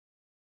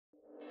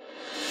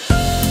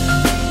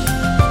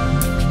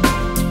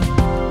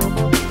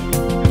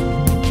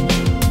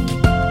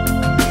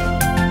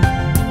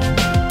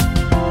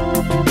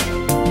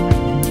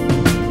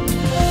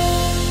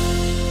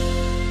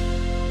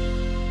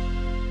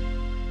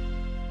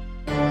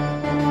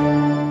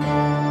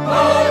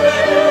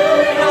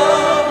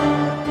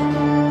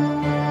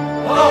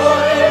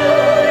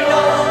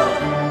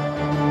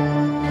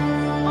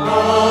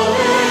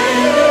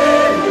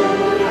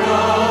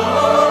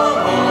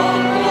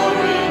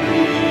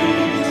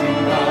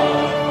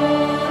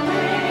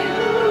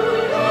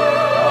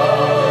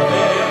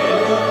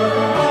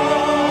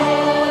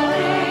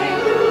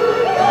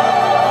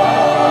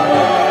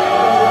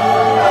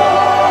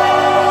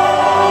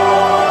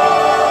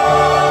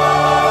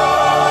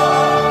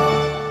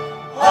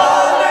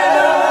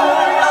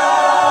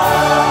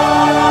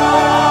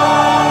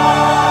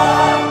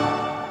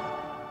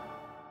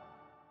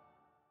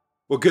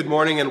Well, good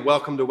morning and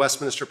welcome to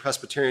Westminster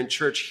Presbyterian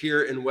Church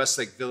here in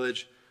Westlake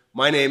Village.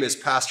 My name is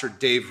Pastor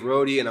Dave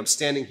Rohde, and I'm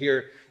standing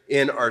here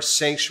in our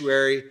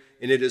sanctuary,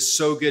 and it is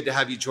so good to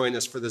have you join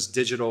us for this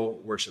digital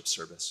worship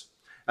service.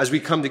 As we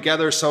come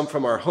together, some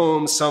from our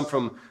homes, some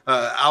from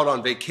out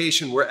on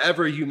vacation,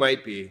 wherever you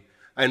might be,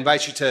 I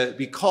invite you to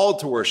be called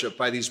to worship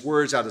by these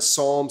words out of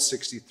Psalm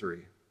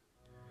 63.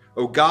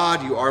 O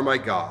God, you are my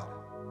God.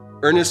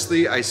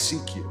 Earnestly I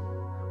seek you.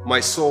 My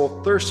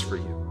soul thirsts for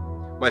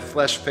you. My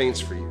flesh faints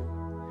for you,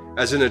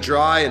 as in a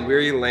dry and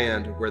weary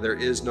land where there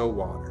is no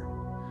water.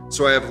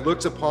 So I have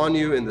looked upon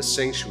you in the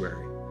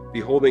sanctuary,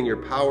 beholding your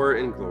power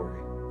and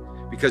glory.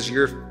 Because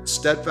your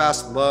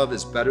steadfast love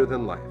is better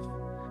than life,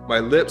 my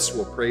lips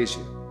will praise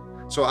you.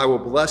 So I will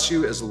bless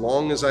you as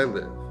long as I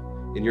live.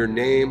 In your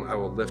name I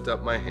will lift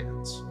up my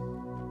hands.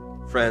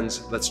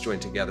 Friends, let's join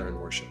together in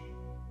worship.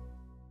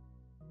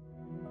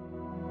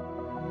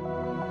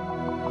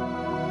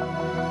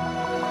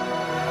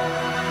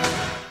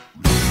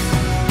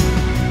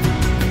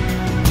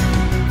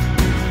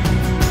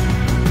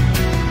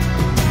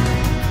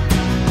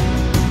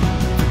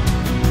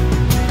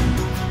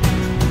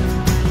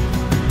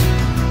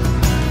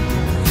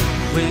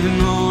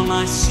 When all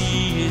I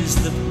see is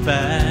the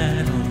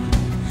battle,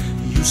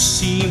 you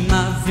see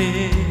my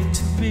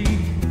victory.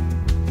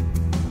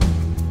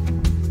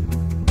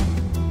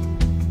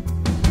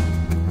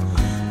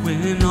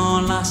 When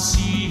all I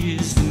see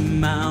is the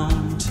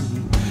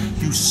mountain,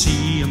 you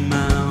see a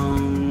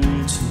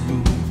mountain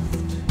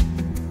moved.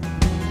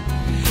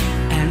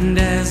 And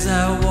as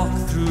I walk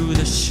through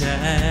the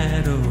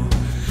shadow,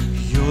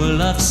 your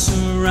love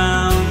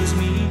surrounds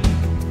me.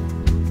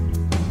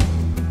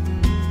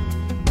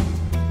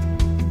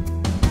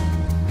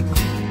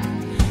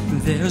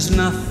 There's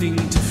nothing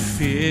to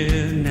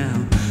fear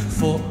now,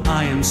 for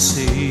I am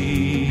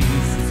safe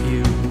with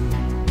you.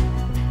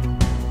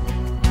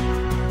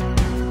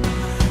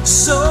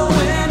 So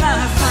when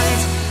I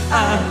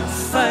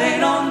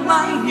fight on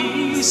my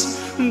knees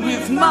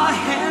with my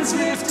hands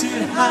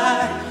lifted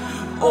high.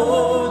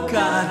 Oh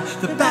God,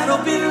 the battle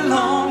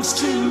belongs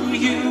to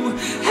you,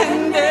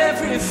 and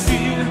every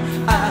fear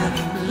I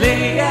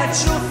lay at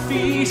your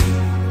feet.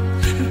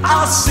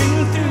 I'll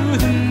sing through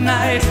the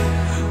night.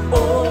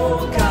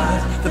 Oh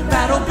God, the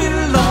battle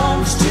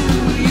belongs to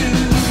you.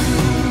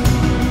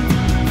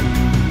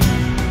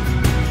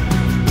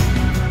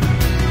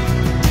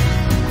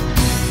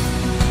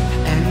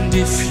 And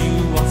if you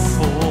are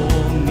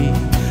for me,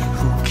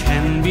 who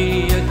can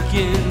be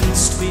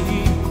against me?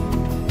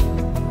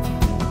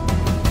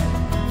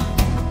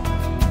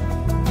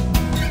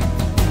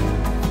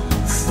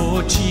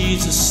 For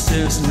Jesus,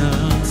 there's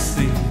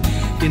nothing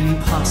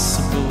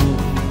impossible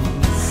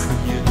for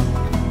you.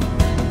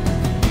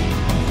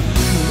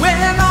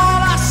 When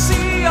all I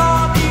see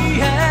are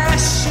the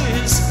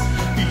ashes,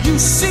 you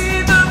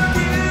see the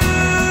beauty.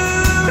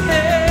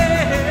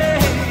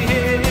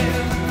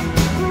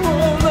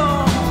 Oh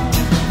Lord.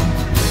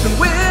 And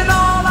when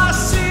all I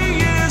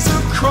see is a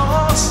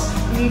cross,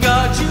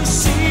 God, you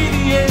see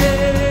the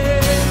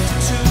end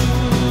too.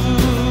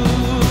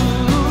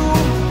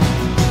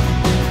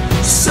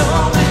 So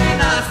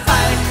when I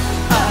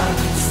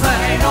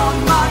fight on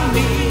my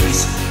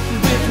knees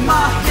with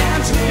my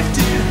hands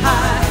lifted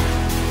high.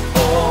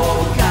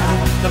 Oh God,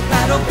 the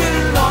battle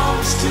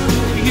belongs to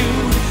you,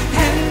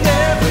 and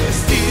every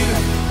fear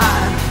I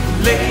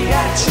lay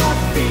at your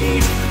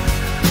feet,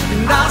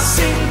 and I'll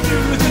sing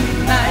through the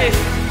night.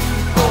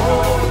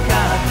 Oh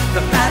God,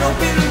 the battle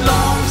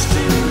belongs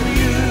to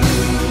you.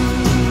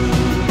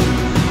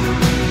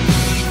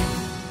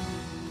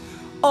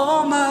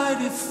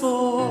 Almighty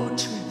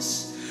fortress,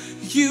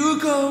 you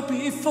go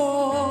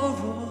before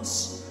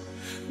us.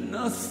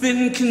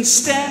 Nothing can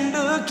stand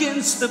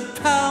against the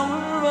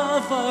power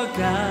of our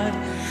God.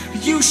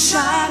 You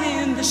shine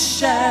in the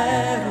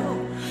shadow,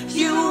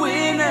 you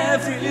win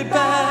every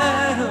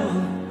battle.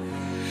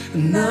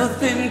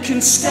 Nothing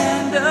can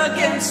stand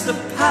against the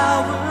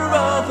power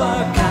of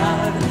our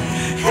God.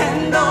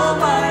 And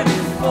almighty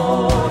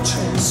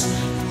fortress,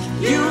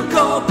 you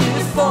go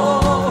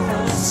before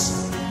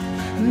us.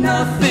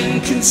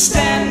 Nothing can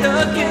stand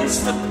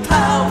against the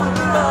power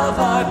of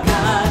our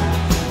God.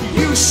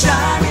 You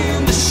shine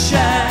in the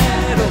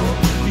shadow,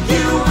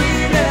 you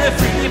win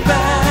every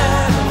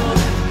battle.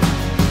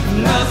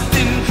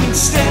 Nothing can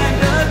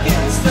stand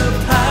against the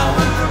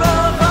power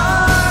of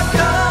our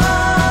God.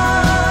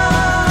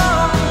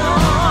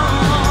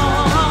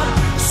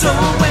 So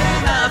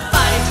when I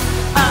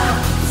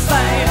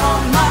fight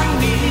on my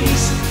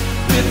knees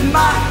with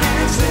my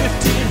hands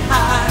lifted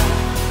high.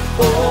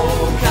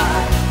 Oh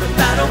God, the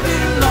battle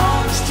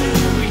belongs to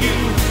you,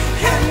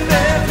 and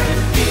every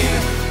fear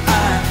I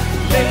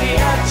lay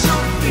at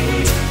your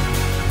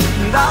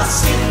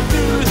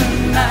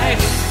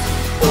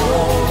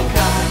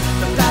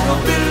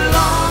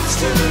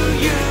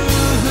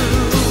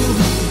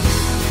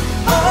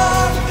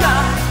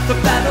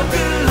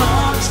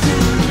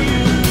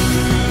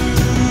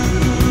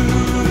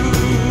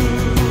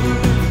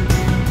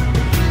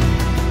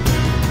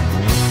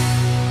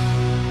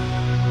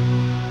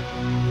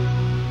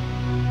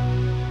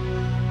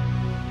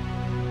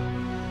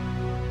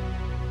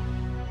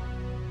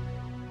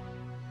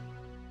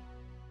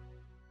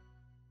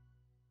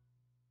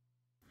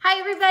Hi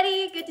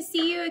everybody, good to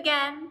see you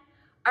again.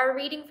 Our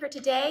reading for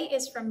today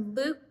is from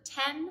Luke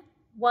 10,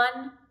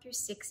 1 through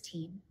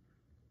 16.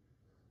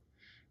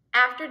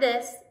 After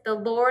this, the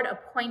Lord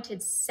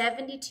appointed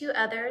 72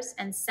 others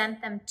and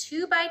sent them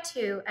 2 by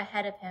 2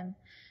 ahead of him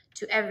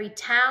to every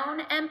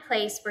town and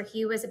place where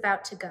he was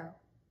about to go.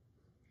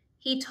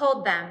 He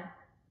told them,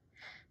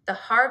 "The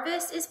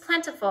harvest is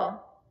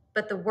plentiful,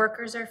 but the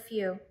workers are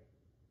few.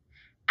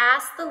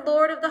 Ask the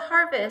Lord of the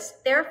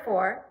harvest,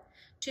 therefore,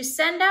 to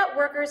send out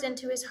workers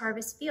into his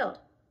harvest field.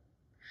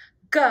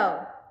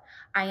 Go,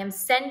 I am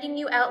sending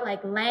you out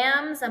like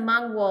lambs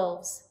among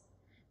wolves.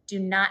 Do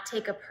not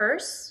take a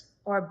purse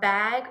or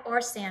bag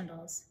or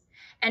sandals,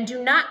 and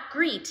do not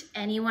greet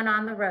anyone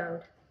on the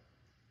road.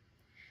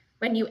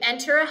 When you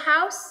enter a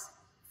house,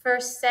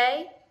 first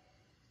say,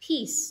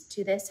 'Peace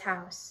to this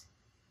house.'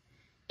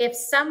 If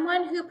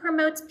someone who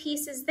promotes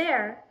peace is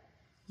there,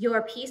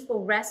 your peace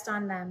will rest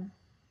on them.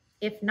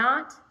 If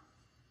not,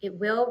 it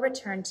will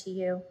return to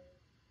you.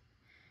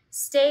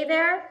 Stay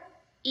there,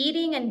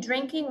 eating and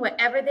drinking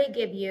whatever they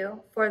give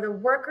you, for the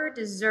worker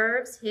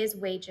deserves his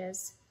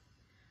wages.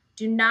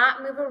 Do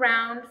not move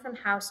around from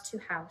house to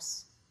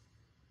house.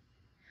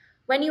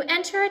 When you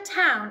enter a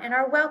town and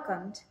are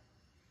welcomed,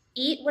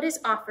 eat what is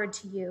offered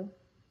to you.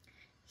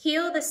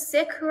 Heal the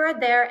sick who are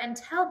there and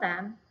tell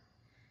them,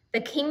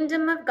 'The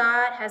kingdom of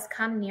God has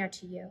come near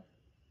to you.'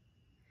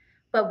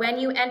 But when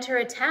you enter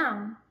a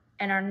town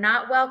and are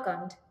not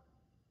welcomed,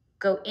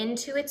 go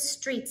into its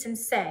streets and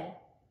say,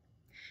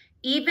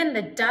 'Even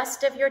the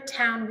dust of your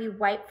town we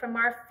wipe from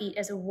our feet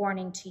as a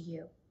warning to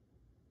you.'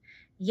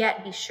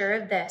 Yet be sure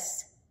of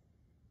this,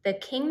 the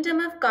kingdom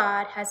of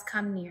God has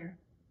come near.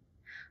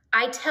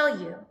 I tell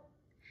you,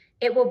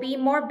 it will be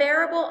more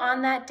bearable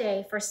on that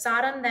day for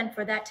Sodom than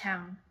for that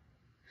town.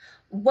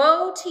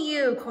 Woe to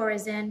you,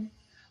 Chorazin!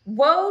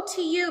 Woe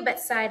to you,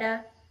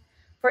 Bethsaida!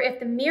 For if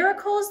the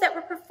miracles that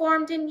were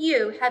performed in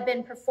you had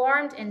been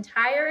performed in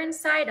Tyre and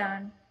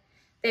Sidon,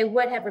 they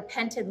would have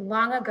repented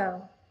long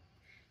ago,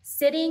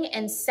 sitting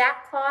in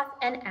sackcloth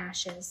and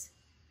ashes.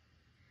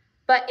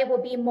 But it will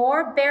be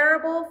more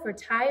bearable for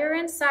Tyre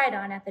and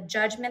Sidon at the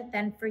judgment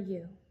than for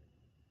you.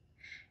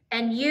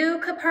 And you,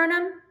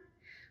 Capernaum,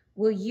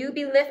 will you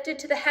be lifted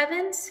to the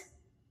heavens?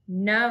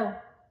 No,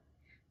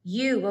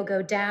 you will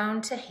go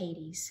down to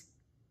Hades.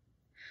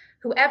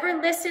 Whoever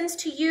listens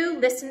to you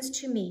listens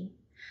to me.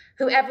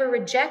 Whoever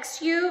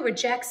rejects you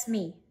rejects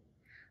me.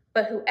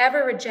 But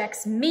whoever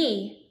rejects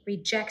me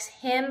rejects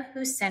him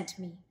who sent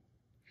me.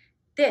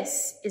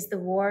 This is the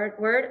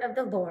word of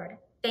the Lord.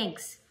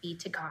 Thanks be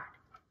to God."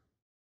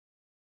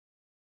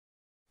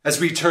 As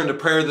we turn to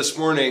prayer this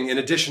morning, in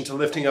addition to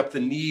lifting up the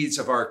needs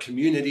of our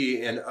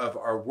community and of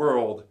our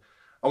world,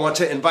 I want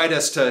to invite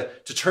us to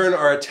turn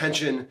our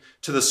attention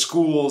to the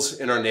schools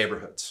in our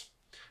neighborhoods.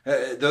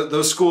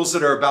 Those schools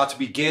that are about to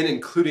begin,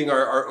 including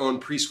our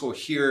own preschool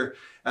here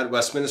at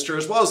Westminster,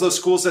 as well as those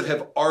schools that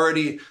have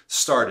already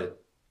started.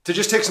 To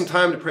just take some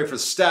time to pray for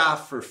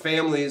staff, for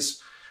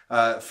families,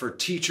 for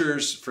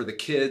teachers, for the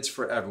kids,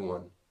 for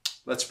everyone.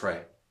 Let's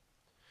pray.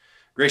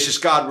 Gracious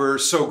God, we're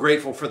so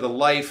grateful for the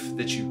life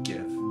that you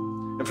give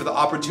and for the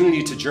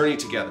opportunity to journey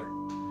together,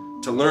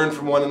 to learn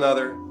from one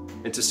another,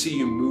 and to see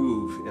you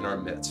move in our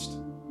midst.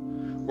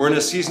 We're in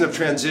a season of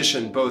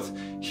transition, both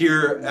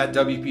here at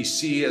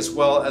WPC as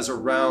well as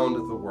around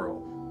the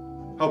world.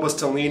 Help us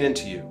to lean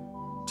into you,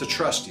 to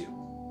trust you,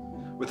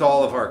 with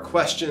all of our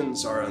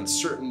questions, our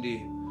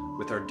uncertainty,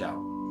 with our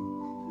doubt.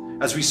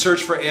 As we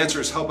search for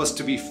answers, help us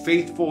to be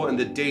faithful in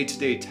the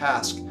day-to-day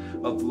task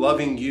of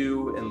loving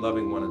you and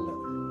loving one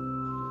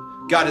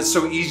another. God, it's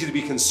so easy to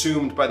be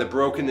consumed by the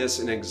brokenness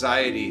and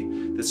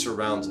anxiety that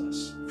surrounds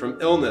us, from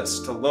illness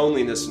to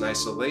loneliness and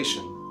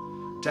isolation,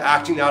 to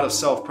acting out of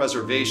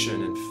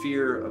self-preservation and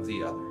fear of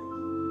the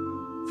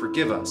other.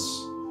 Forgive us,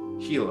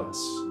 heal us,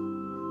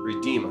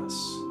 redeem us.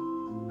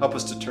 Help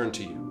us to turn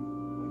to you.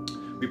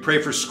 We pray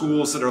for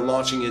schools that are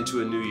launching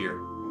into a new year,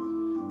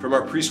 from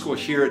our preschool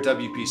here at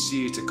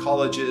WPC to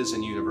colleges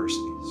and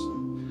universities.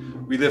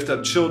 We lift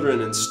up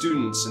children and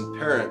students and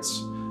parents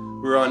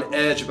who are on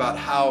edge about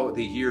how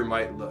the year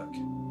might look,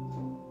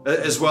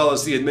 as well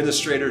as the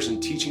administrators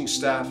and teaching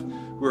staff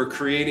who are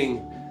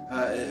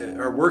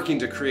working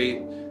to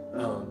create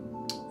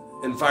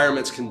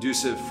environments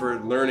conducive for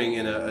learning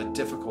in a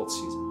difficult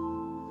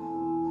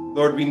season.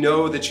 Lord, we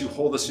know that you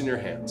hold us in your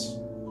hands,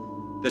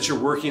 that you're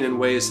working in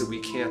ways that we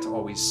can't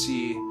always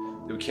see,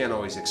 that we can't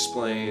always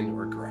explain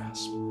or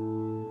grasp.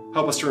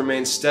 Help us to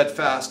remain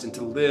steadfast and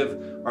to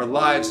live our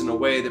lives in a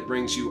way that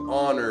brings you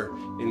honor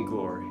and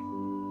glory.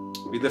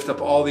 We lift up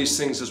all these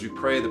things as we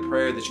pray the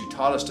prayer that you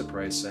taught us to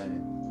pray,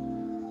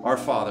 saying, Our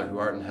Father who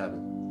art in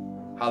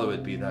heaven,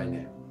 hallowed be thy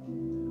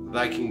name.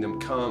 Thy kingdom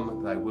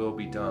come, thy will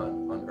be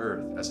done on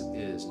earth as it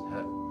is in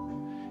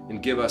heaven.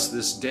 And give us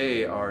this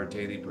day our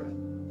daily bread.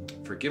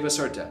 Forgive us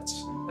our debts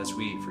as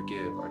we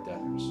forgive our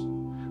debtors.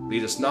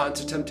 Lead us not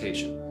into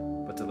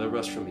temptation, but deliver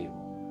us from evil.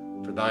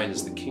 For thine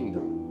is the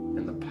kingdom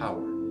and the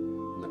power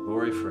and the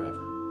glory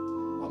forever.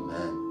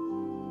 Amen.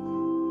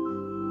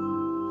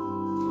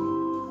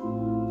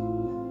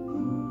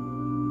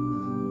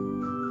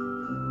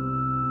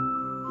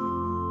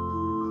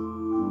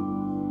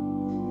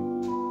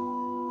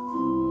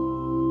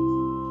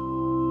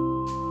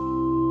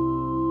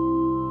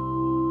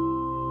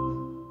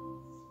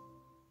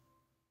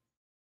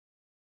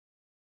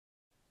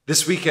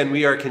 This weekend,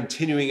 we are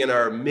continuing in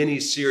our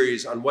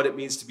mini-series on what it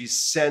means to be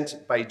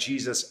sent by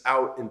Jesus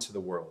out into the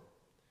world.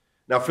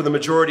 Now, for the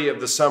majority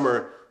of the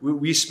summer,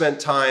 we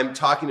spent time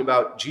talking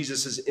about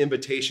Jesus'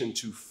 invitation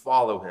to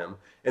follow him.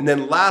 And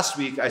then last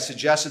week, I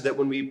suggested that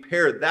when we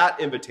pair that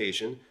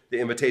invitation, the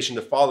invitation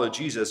to follow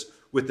Jesus,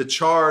 with the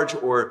charge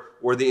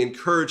or the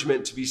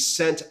encouragement to be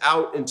sent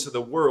out into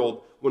the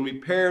world, when we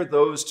pair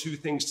those two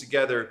things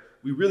together,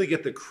 we really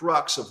get the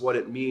crux of what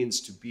it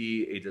means to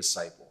be a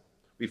disciple.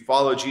 We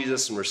follow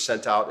Jesus and we're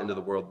sent out into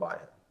the world by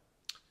him.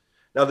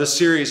 Now, this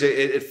series,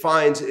 it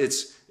finds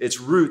its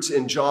roots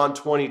in John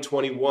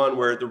 20:21,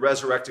 where the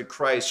resurrected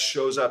Christ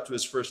shows up to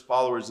his first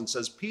followers and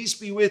says, "Peace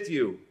be with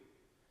you.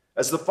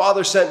 As the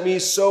Father sent me,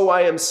 so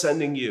I am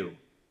sending you."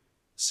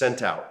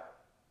 Sent out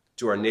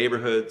to our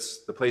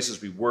neighborhoods, the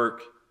places we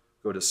work,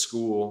 go to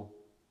school,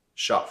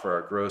 shop for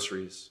our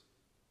groceries.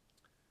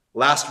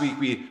 Last week,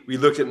 we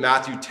looked at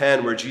Matthew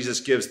 10, where Jesus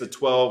gives the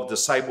 12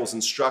 disciples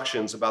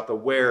instructions about the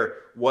where,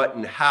 what,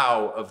 and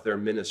how of their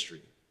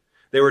ministry.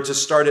 They were to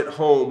start at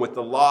home with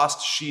the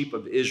lost sheep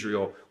of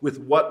Israel, with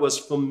what was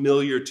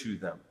familiar to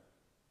them.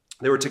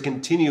 They were to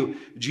continue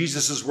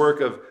Jesus' work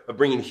of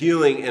bringing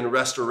healing and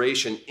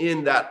restoration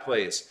in that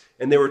place.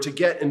 And they were to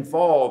get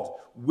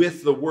involved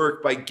with the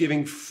work by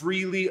giving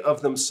freely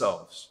of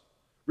themselves,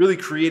 really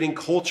creating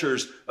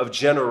cultures of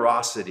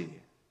generosity.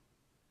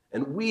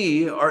 And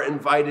we are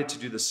invited to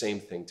do the same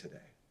thing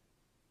today.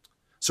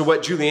 So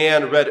what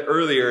Julianne read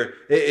earlier,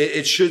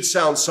 it should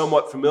sound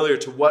somewhat familiar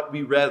to what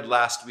we read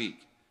last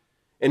week.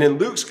 And in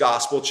Luke's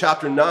gospel,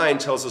 chapter 9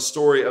 tells the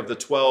story of the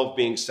 12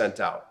 being sent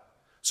out.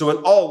 So in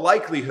all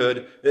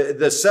likelihood,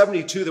 the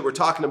 72 that we're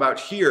talking about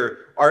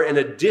here are in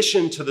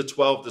addition to the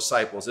 12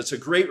 disciples. It's a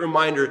great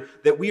reminder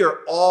that we are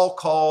all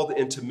called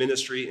into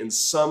ministry in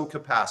some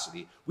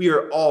capacity. We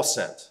are all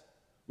sent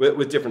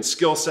with different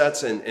skill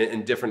sets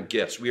and different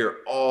gifts. We are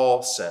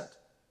all sent.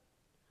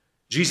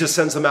 Jesus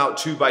sends them out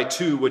 2 by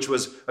 2, which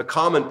was a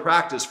common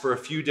practice for a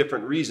few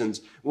different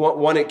reasons.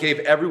 One, it gave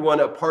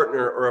everyone a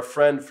partner or a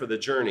friend for the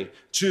journey.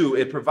 2,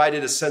 it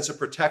provided a sense of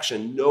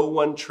protection. No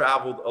one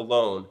traveled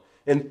alone.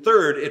 And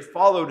third, it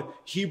followed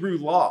Hebrew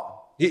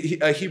law,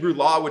 a Hebrew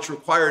law which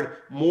required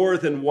more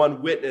than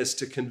one witness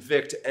to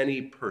convict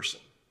any person.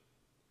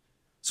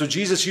 So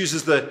Jesus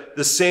uses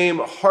the same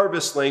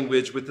harvest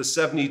language with the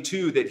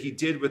 72 that he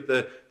did with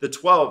the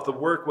 12. The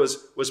work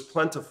was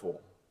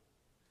plentiful.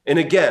 And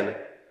again,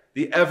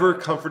 the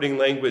ever-comforting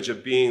language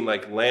of being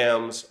like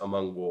lambs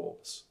among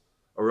wolves,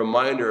 a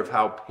reminder of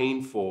how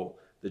painful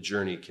the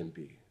journey can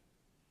be.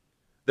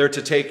 They're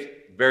to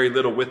take very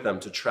little with them,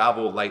 to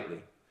travel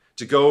lightly,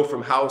 to go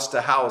from house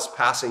to house,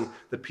 passing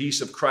the peace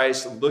of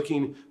Christ,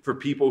 looking for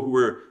people who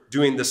were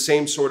doing the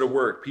same sort of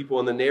work, people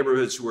in the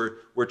neighborhoods who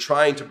were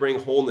trying to bring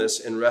wholeness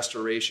and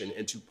restoration,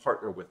 and to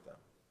partner with them.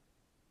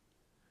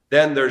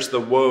 Then there's the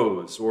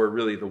woes, or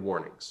really the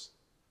warnings.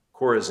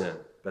 Chorazin,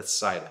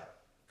 Bethsaida,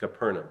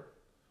 Capernaum,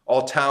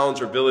 all towns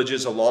or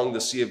villages along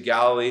the Sea of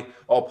Galilee,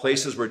 all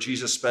places where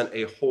Jesus spent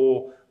a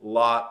whole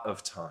lot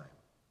of time.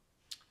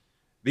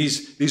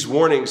 These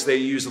warnings, they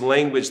use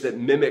language that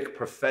mimic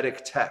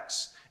prophetic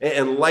texts.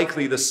 And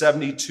likely the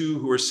 72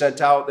 who were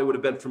sent out, they would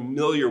have been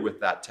familiar with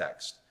that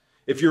text.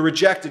 If you're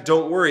rejected,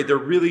 don't worry. They're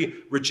really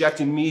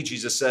rejecting me,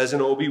 Jesus says, and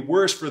it will be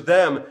worse for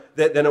them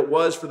than it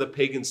was for the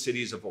pagan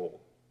cities of old.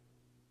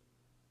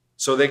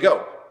 So they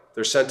go.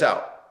 They're sent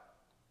out.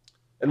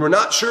 And we're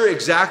not sure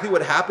exactly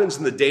what happens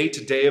in the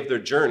day-to-day of their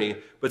journey,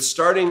 but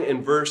starting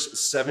in verse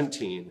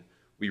 17,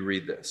 we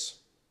read this.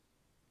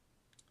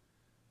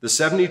 The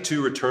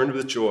 72 returned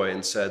with joy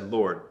and said,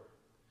 "Lord,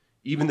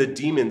 even the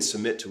demons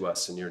submit to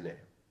us in your name."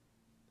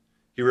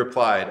 He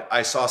replied,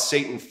 "I saw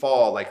Satan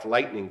fall like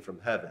lightning from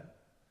heaven.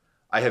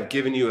 I have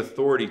given you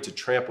authority to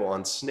trample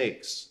on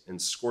snakes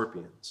and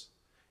scorpions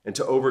and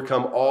to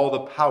overcome all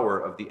the power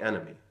of the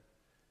enemy.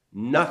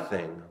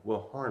 Nothing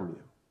will harm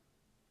you.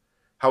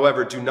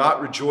 However, do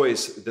not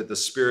rejoice that the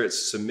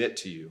spirits submit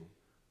to you,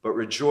 but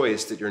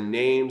rejoice that your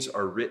names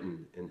are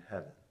written in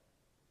heaven."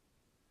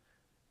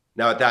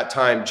 Now at that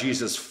time,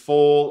 Jesus,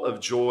 full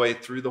of joy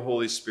through the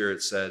Holy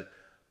Spirit, said,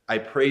 "I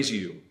praise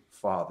you,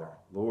 Father,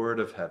 Lord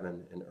of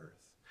heaven and earth,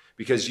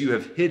 because you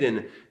have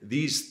hidden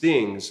these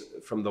things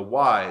from the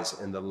wise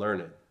and the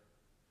learned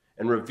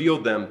and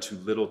revealed them to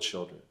little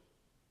children.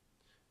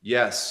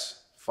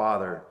 Yes,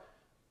 Father,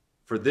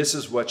 for this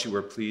is what you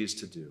were pleased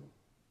to do.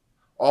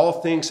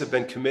 All things have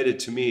been committed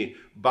to me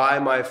by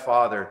my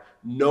Father.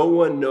 No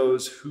one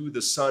knows who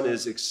the Son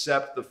is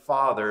except the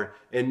Father,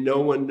 and no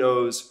one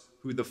knows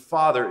who the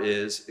Father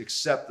is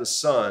except the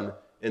Son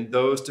and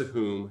those to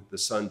whom the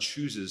Son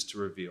chooses to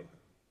reveal him."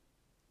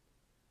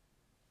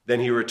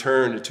 Then he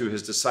returned to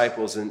his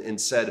disciples and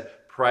said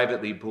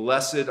privately,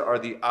 "Blessed are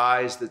the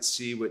eyes that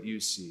see what you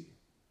see.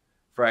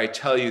 For I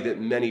tell you that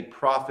many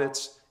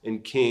prophets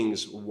and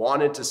kings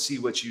wanted to see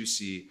what you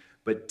see,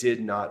 but did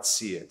not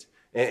see it,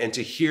 and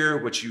to hear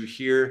what you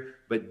hear,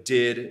 but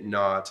did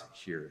not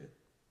hear it."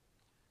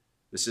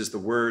 This is the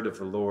word of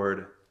the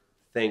Lord.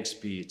 Thanks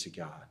be to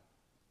God.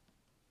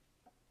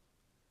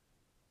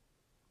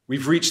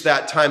 We've reached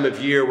that time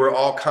of year where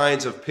all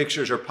kinds of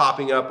pictures are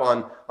popping up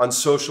on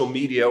social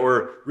media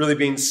or really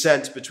being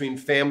sent between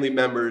family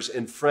members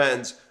and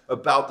friends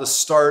about the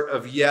start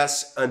of,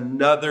 yes,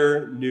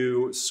 another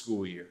new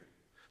school year.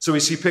 So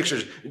we see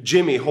pictures,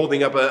 Jimmy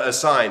holding up a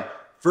sign,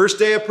 first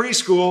day of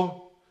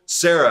preschool,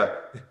 Sarah,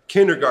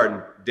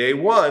 kindergarten, day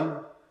 1,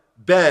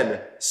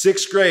 Ben,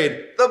 6th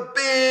grade, the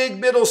big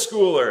middle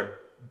schooler,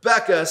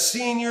 Becca,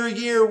 senior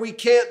year, we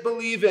can't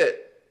believe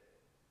it.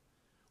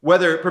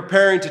 Whether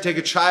preparing to take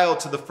a child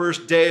to the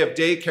first day of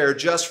daycare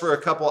just for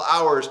a couple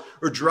hours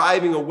or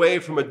driving away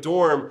from a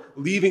dorm,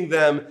 leaving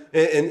them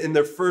in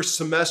their first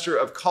semester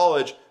of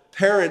college,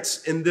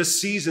 parents in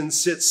this season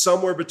sit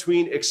somewhere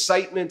between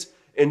excitement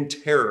and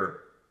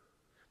terror,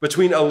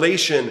 between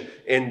elation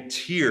and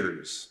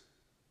tears.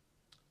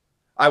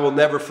 I will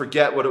never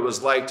forget what it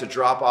was like to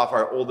drop off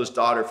our oldest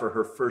daughter for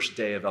her first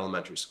day of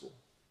elementary school.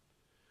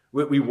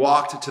 We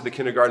walked to the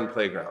kindergarten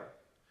playground.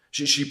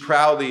 She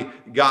proudly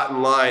got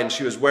in line.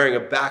 She was wearing a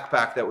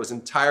backpack that was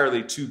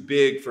entirely too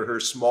big for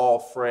her small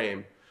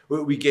frame.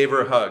 We gave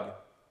her a hug.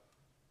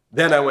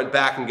 Then I went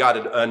back and got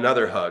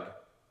another hug.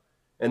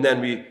 And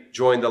then we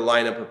joined the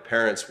lineup of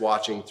parents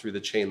watching through the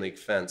chain link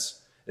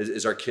fence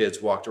as our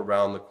kids walked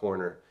around the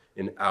corner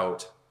and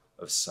out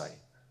of sight.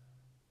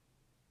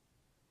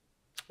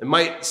 It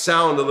might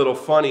sound a little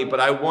funny, but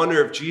I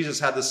wonder if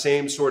Jesus had the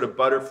same sort of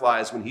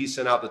butterflies when he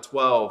sent out the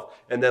 12,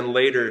 and then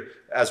later,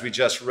 as we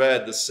just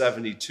read, the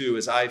 72,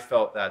 as I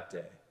felt that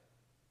day.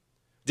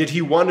 Did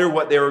he wonder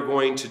what they were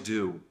going to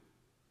do?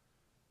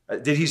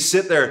 Did he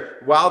sit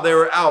there while they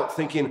were out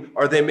thinking,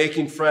 are they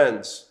making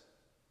friends?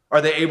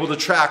 Are they able to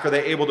track? Are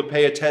they able to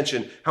pay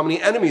attention? How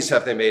many enemies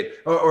have they made?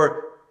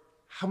 Or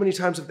how many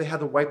times have they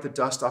had to wipe the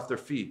dust off their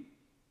feet?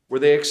 Were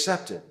they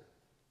accepted?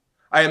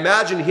 I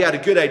imagine he had a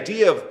good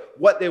idea of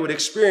what they would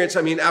experience.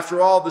 I mean, after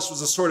all, this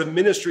was a sort of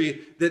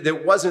ministry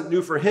that wasn't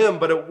new for him,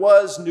 but it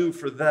was new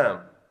for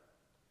them.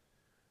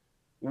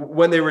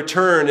 When they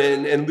return,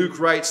 and Luke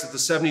writes that the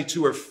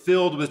 72 are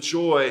filled with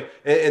joy,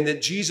 and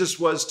that Jesus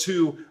was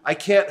too, I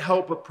can't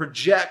help but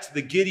project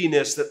the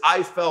giddiness that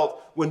I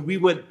felt when we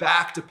went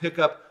back to pick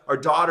up our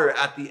daughter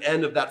at the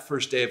end of that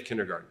first day of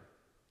kindergarten.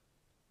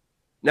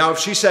 Now, if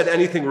she said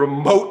anything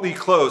remotely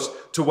close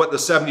to what the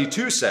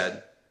 72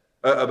 said,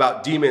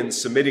 about demons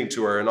submitting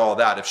to her and all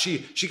that, if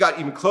she got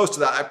even close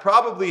to that, I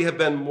probably have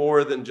been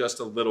more than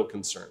just a little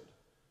concerned.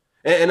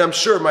 And I'm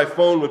sure my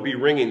phone would be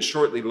ringing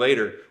shortly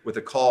later with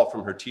a call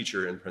from her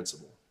teacher and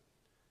principal.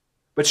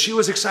 But she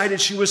was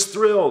excited. She was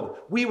thrilled.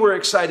 We were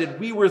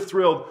excited. We were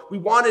thrilled. We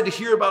wanted to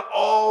hear about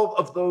all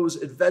of those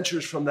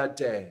adventures from that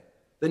day.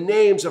 The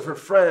names of her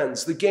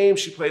friends, the games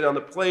she played on the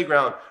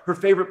playground, her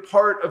favorite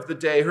part of the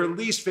day, her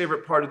least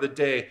favorite part of the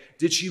day.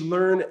 Did she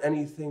learn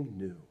anything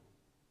new?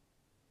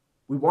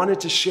 We wanted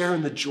to share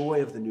in the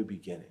joy of the new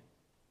beginning.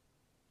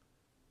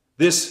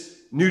 This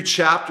new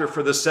chapter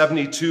for the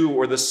 72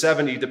 or the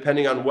 70,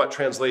 depending on what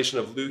translation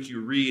of Luke you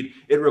read,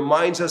 it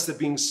reminds us that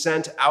being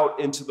sent out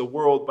into the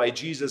world by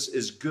Jesus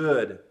is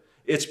good.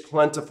 It's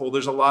plentiful.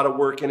 There's a lot of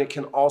work, and it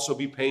can also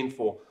be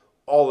painful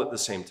all at the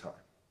same time.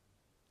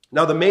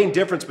 Now, the main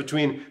difference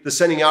between the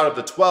sending out of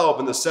the 12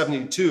 and the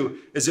 72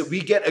 is that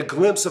we get a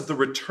glimpse of the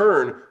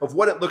return of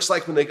what it looks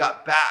like when they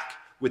got back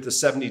with the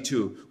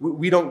 72.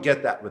 We don't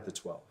get that with the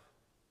 12.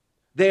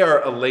 They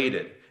are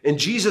elated, and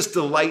Jesus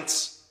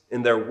delights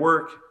in their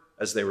work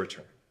as they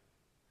return.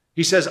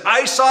 He says,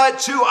 I saw it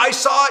too. I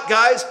saw it,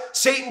 guys.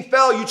 Satan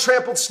fell. You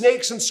trampled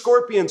snakes and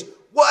scorpions.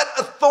 What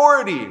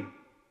authority!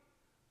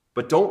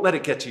 But don't let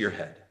it get to your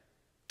head.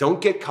 Don't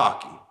get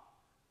cocky.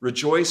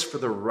 Rejoice for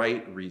the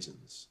right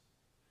reasons.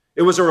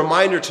 It was a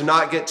reminder to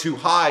not get too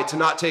high, to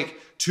not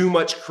take too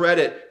much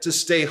credit, to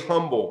stay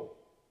humble.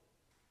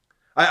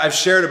 I've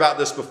shared about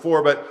this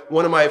before, but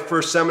one of my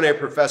first seminary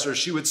professors,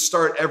 she would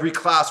start every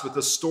class with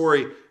a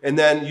story and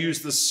then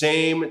use the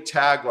same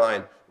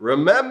tagline.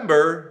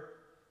 Remember,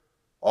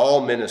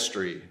 all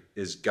ministry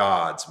is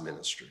God's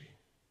ministry.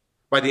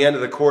 By the end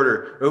of the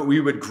quarter, we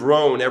would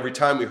groan every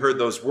time we heard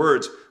those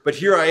words. But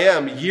here I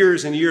am,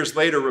 years and years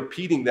later,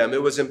 repeating them.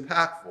 It was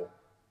impactful.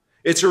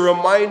 It's a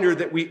reminder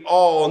that we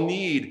all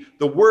need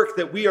the work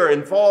that we are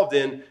involved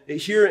in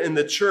here in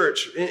the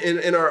church,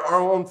 in our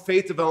own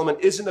faith development,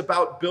 isn't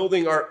about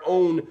building our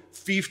own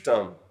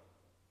fiefdom.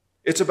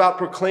 It's about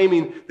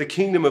proclaiming the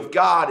kingdom of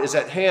God is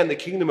at hand. The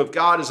kingdom of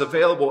God is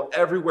available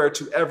everywhere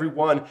to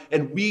everyone,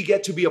 and we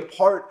get to be a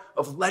part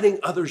of letting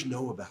others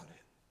know about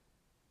it.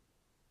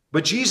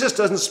 But Jesus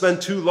doesn't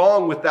spend too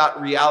long with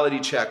that reality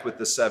check with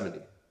the 70.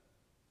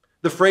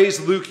 The phrase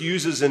Luke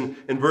uses in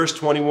verse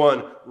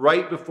 21,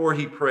 right before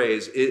he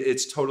prays,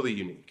 it's totally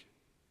unique.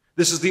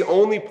 This is the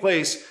only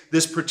place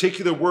this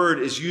particular word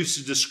is used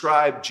to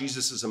describe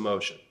Jesus'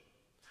 emotion.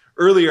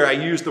 Earlier, I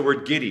used the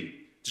word giddy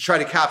to try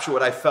to capture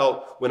what I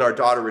felt when our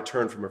daughter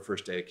returned from her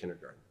first day of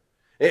kindergarten.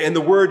 And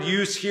the word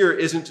used here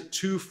isn't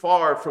too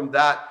far from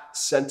that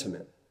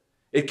sentiment.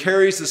 It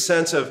carries the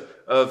sense of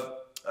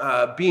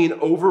being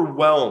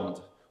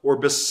overwhelmed or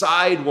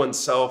beside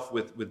oneself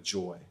with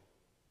joy.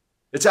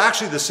 It's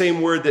actually the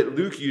same word that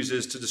Luke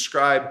uses to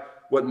describe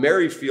what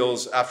Mary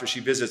feels after she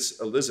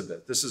visits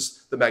Elizabeth. This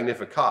is the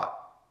Magnificat.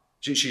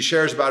 She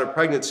shares about her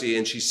pregnancy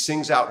and she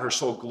sings out, her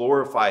soul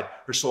glorified,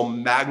 her soul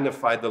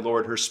magnified the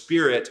Lord, her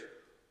spirit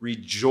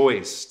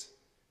rejoiced.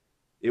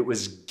 It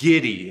was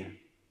giddy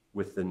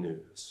with the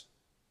news.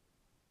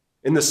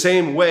 In the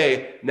same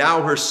way,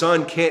 now her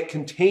son can't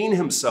contain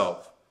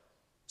himself,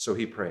 so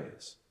he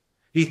prays.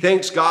 He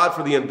thanks God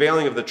for the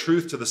unveiling of the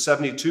truth to the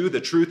 72, the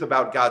truth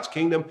about God's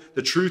kingdom,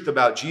 the truth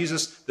about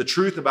Jesus, the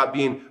truth about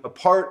being a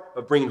part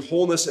of bringing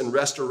wholeness and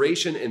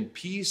restoration and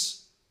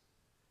peace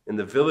in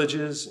the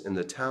villages, in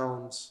the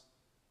towns,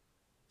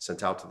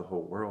 sent out to the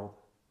whole world.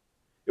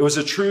 It was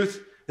a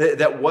truth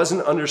that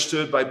wasn't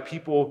understood by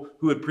people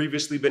who had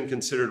previously been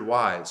considered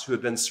wise, who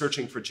had been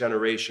searching for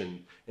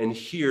generation. And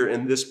here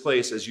in this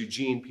place, as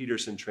Eugene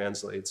Peterson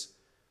translates,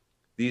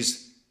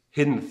 these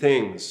hidden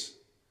things,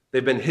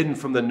 they've been hidden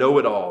from the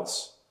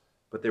know-it-alls,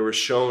 but they were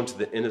shown to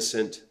the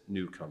innocent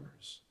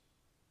newcomers.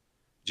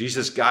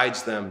 Jesus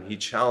guides them, he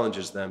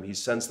challenges them, he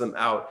sends them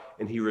out,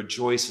 and he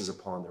rejoices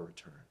upon their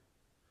return.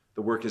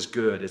 The work is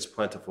good, it's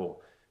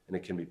plentiful, and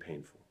it can be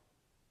painful.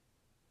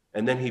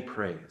 And then he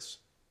prays.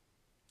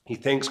 He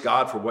thanks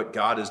God for what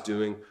God is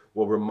doing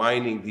while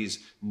reminding these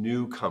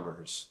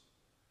newcomers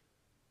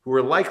who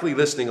were likely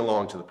listening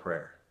along to the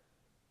prayer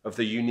of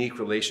the unique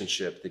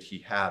relationship that he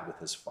had with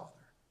his Father.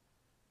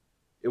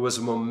 It was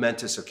a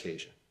momentous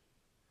occasion,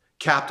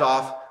 capped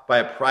off by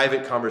a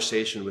private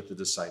conversation with the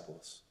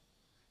disciples.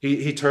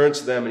 He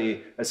turns to them and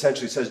he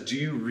essentially says, do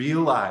you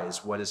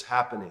realize what is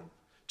happening?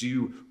 Do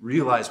you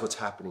realize what's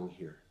happening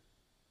here?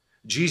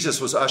 Jesus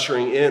was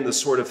ushering in the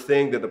sort of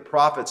thing that the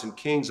prophets and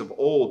kings of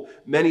old,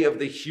 many of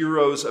the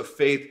heroes of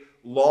faith,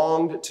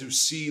 longed to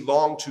see,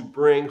 longed to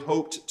bring,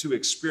 hoped to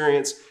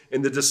experience,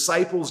 and the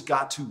disciples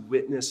got to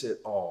witness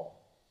it all.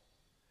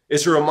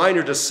 It's a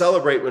reminder to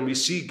celebrate when we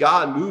see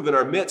God move in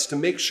our midst, to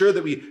make sure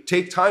that we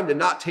take time to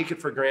not take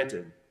it for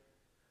granted.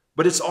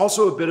 But it's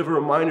also a bit of a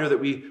reminder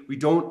that we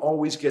don't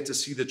always get to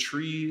see the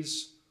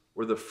trees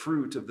or the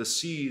fruit of the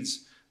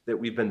seeds that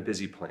we've been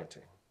busy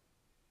planting.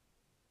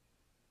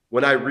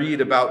 When I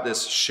read about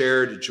this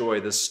shared joy,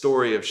 this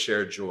story of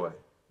shared joy,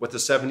 what the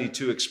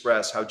 72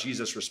 express, how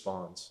Jesus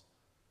responds,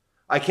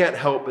 I can't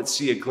help but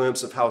see a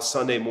glimpse of how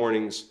Sunday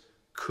mornings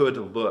could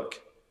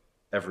look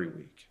every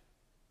week.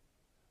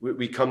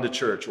 We come to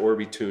church or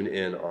we tune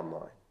in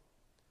online.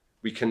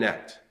 We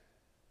connect.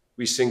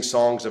 We sing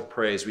songs of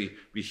praise.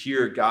 We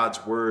hear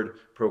God's word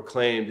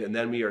proclaimed, and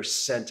then we are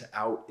sent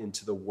out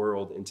into the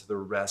world, into the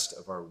rest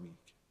of our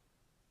week.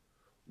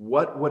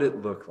 What would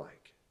it look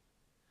like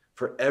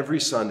for every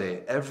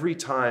Sunday, every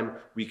time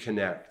we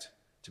connect,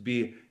 to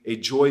be a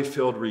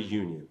joy-filled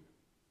reunion,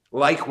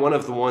 like one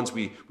of the ones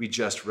we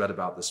just read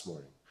about this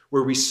morning,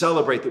 where we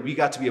celebrate that we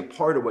got to be a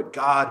part of what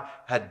God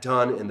had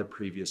done in the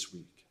previous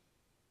week?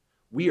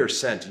 We are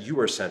sent, you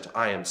are sent,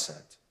 I am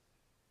sent,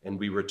 and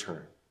we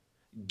return.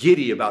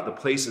 Giddy about the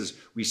places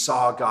we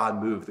saw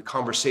God move, the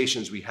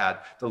conversations we had,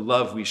 the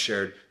love we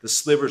shared, the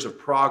slivers of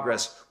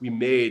progress we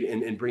made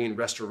in bringing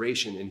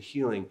restoration and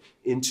healing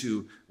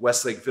into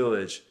Westlake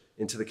Village,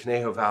 into the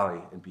Conejo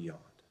Valley and beyond.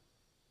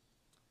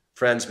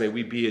 Friends, may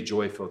we be a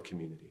joy-filled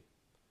community,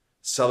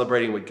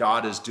 celebrating what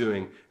God is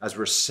doing as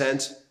we're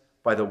sent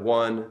by the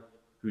one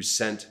who was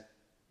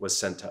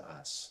sent to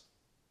us.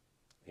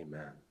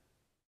 Amen.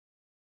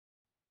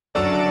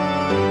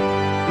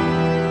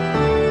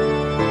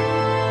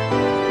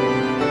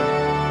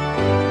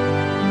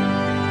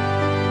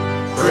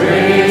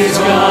 Praise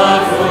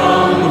God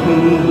from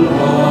whom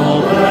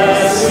all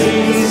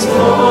blessings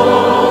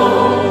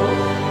flow.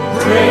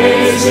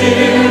 Praise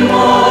Him,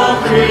 all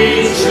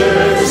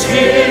creatures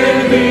here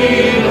and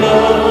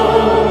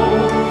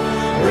below.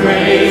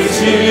 Praise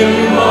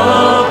Him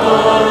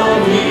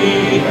above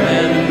ye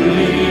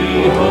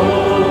heavenly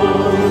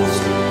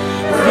hosts.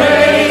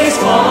 Praise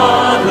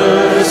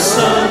Father,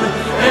 Son,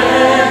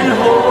 and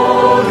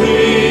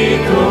Holy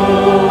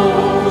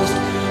Ghost.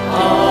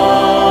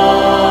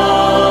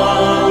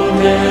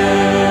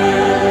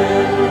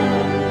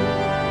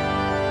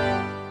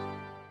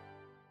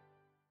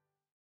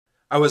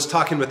 I was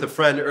talking with a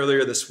friend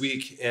earlier this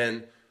week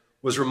and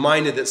was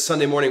reminded that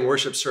Sunday morning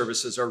worship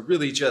services are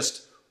really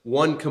just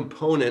one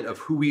component of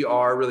who we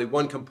are, really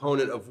one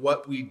component of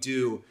what we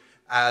do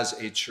as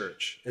a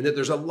church. And that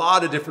there's a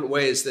lot of different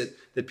ways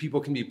that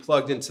people can be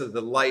plugged into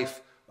the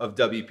life of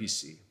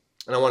WPC.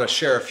 And I want to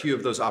share a few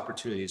of those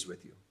opportunities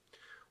with you.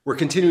 We're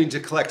continuing to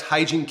collect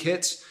hygiene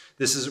kits.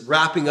 This is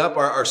wrapping up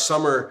our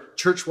summer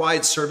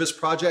church-wide service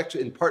project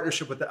in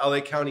partnership with the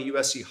LA County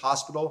USC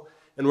Hospital.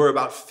 And we're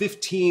about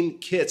 15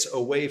 kits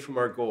away from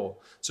our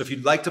goal. So if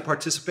you'd like to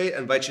participate, I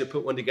invite you to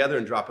put one together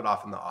and drop it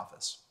off in the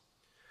office.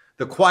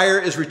 The choir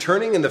is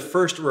returning, and the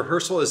first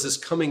rehearsal is this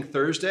coming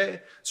Thursday.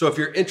 So if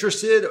you're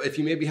interested, if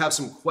you maybe have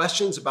some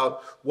questions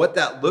about what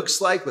that looks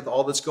like with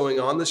all that's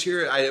going on this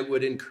year, I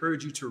would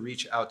encourage you to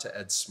reach out to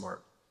Ed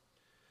Smart.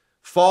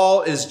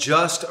 Fall is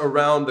just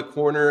around the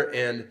corner,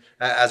 and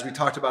as we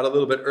talked about a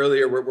little bit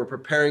earlier, we're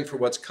preparing for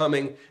what's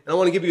coming. And I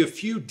want to give you a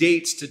few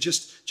dates to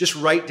just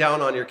write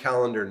down on your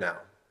calendar now.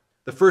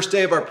 The first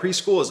day of our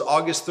preschool is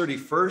August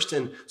 31st,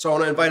 and so I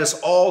want to invite us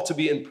all to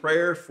be in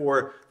prayer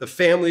for the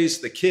families,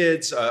 the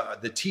kids,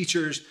 the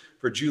teachers,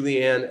 for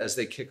Julianne as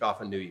they kick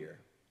off a new year.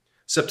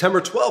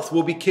 September 12th,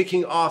 we'll be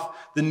kicking off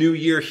the new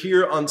year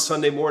here on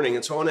Sunday morning,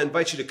 and so I want to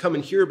invite you to come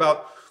and hear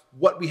about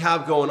what we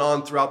have going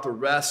on throughout the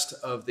rest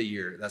of the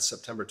year. That's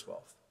September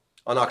 12th.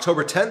 On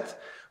October 10th,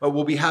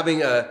 we'll be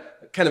having a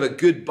kind of a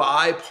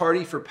goodbye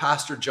party for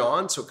Pastor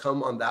John, so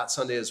come on that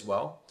Sunday as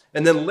well.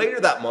 And then later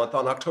that month,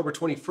 on October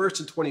 21st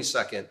and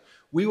 22nd,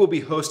 we will be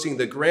hosting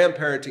the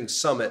Grandparenting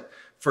Summit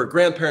for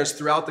grandparents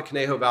throughout the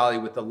Conejo Valley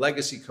with the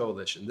Legacy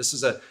Coalition. This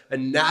is a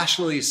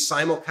nationally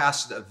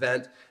simulcasted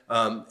event,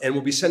 and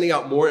we'll be sending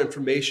out more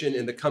information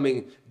in the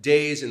coming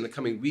days, in the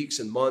coming weeks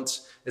and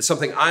months. It's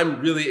something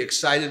I'm really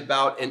excited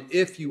about, and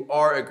if you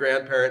are a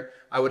grandparent,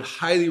 I would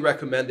highly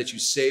recommend that you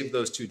save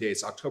those 2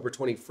 dates, October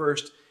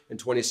 21st and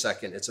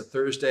 22nd. It's a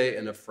Thursday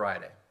and a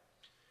Friday.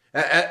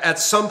 At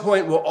some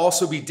point, we'll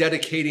also be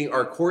dedicating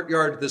our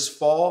courtyard this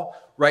fall.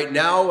 Right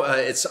now,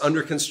 it's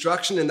under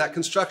construction, and that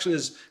construction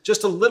is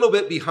just a little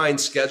bit behind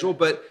schedule,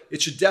 but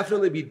it should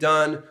definitely be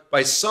done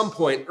by some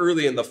point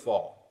early in the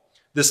fall.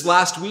 This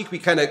last week, we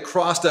kind of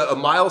crossed a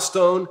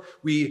milestone.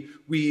 We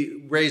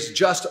raised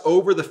just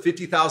over the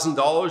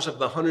 $50,000 of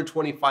the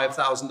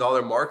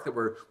 $125,000 mark that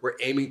we're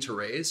aiming to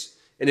raise.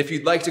 And if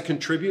you'd like to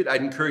contribute,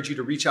 I'd encourage you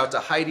to reach out to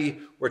Heidi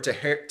or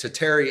to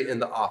Terry in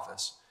the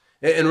office.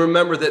 And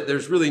remember that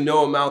there's really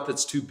no amount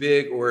that's too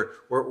big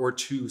or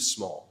too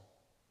small.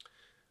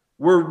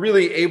 We're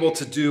really able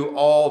to do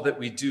all that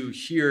we do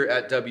here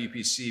at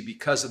WPC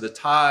because of the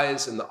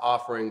tithes and the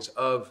offerings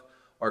of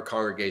our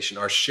congregation,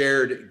 our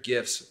shared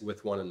gifts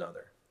with one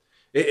another.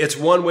 It's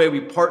one way we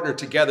partner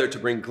together to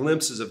bring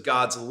glimpses of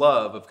God's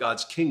love, of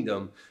God's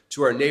kingdom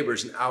to our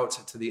neighbors and out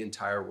to the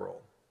entire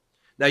world.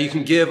 Now, you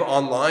can give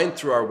online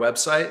through our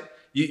website.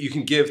 You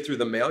can give through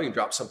the mail. You can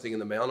drop something in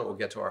the mail and it will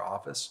get to our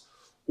office.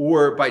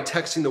 Or by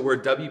texting the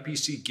word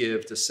WPC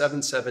Give to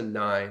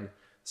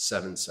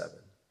 77977.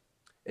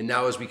 And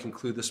now, as we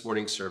conclude this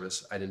morning's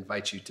service, I'd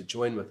invite you to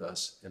join with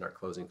us in our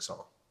closing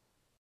song.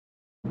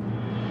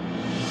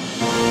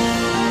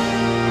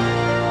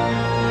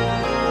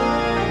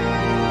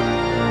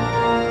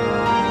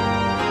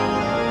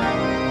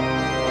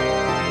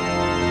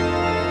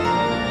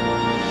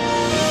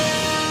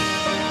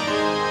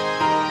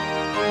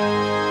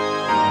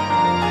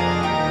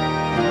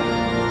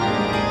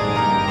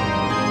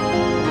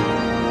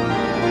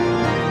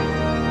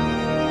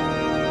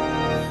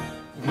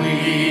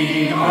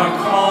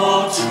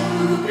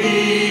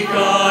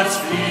 God's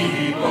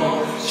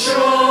people,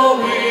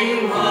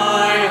 showing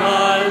by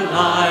our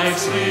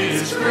lives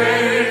His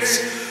grace,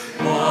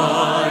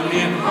 one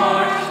in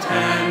heart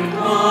and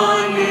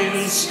one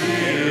in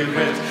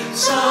spirit,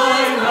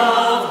 sign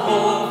of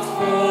hope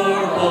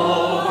for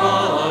all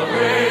our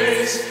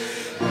race.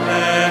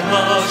 Let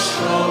us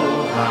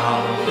show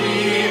how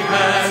He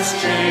has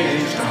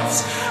changed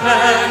us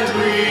and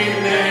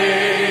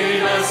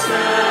remade us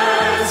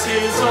as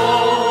His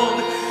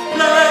own.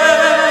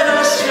 Let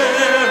us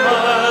share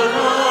our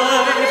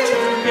life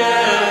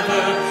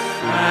together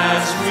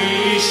as we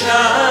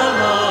shall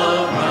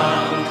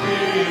around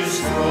His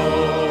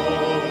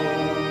throne.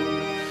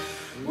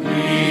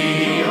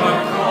 We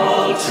are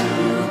called to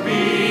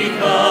be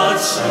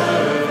God's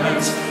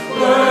servants,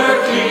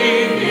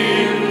 working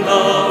in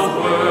the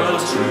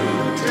world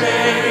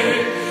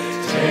today,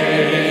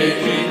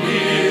 taking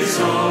His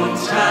own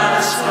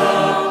task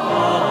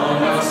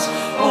upon us,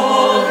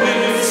 all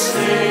His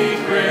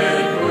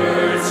sacred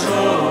words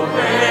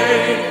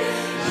obey.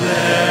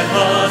 Let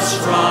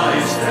us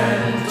rise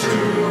then to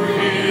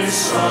His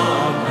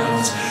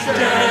summons,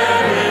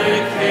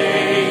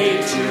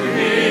 dedicate to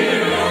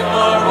Him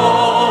our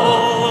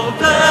all,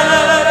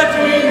 that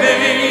we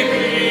may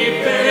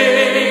be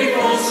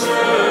faithful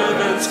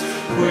servants,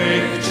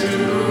 quick to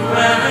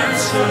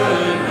answer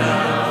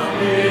now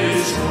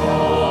His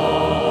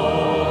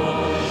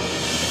call.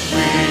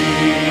 We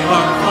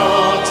are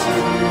called to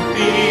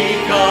be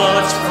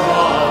God's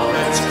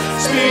prophets,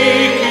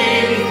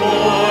 speaking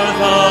for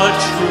the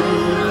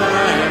true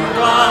and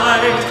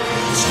right,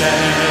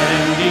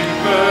 standing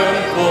firm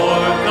for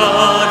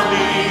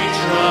godly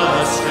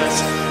justice,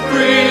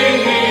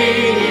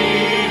 bringing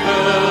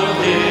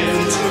evil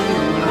into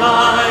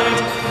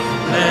light.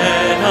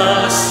 Let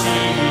us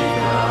seek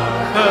the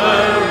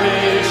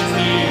courage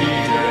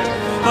needed,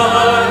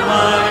 our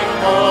high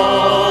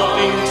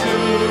calling to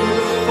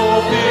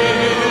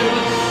fulfill,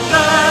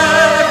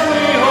 that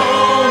we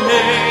all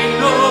may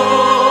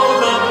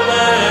know the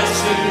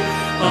blessing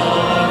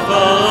of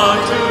the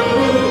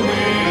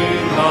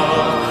doing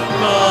of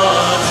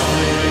God's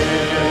will.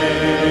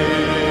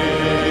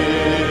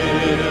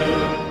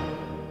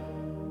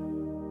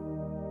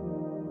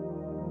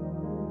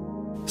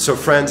 So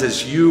friends,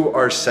 as you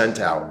are sent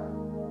out,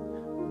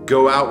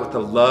 go out with the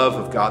love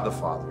of God the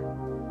Father,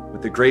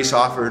 with the grace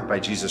offered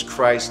by Jesus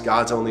Christ,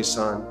 God's only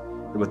Son,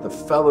 and with the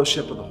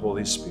fellowship of the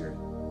Holy Spirit.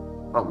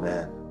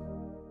 Amen.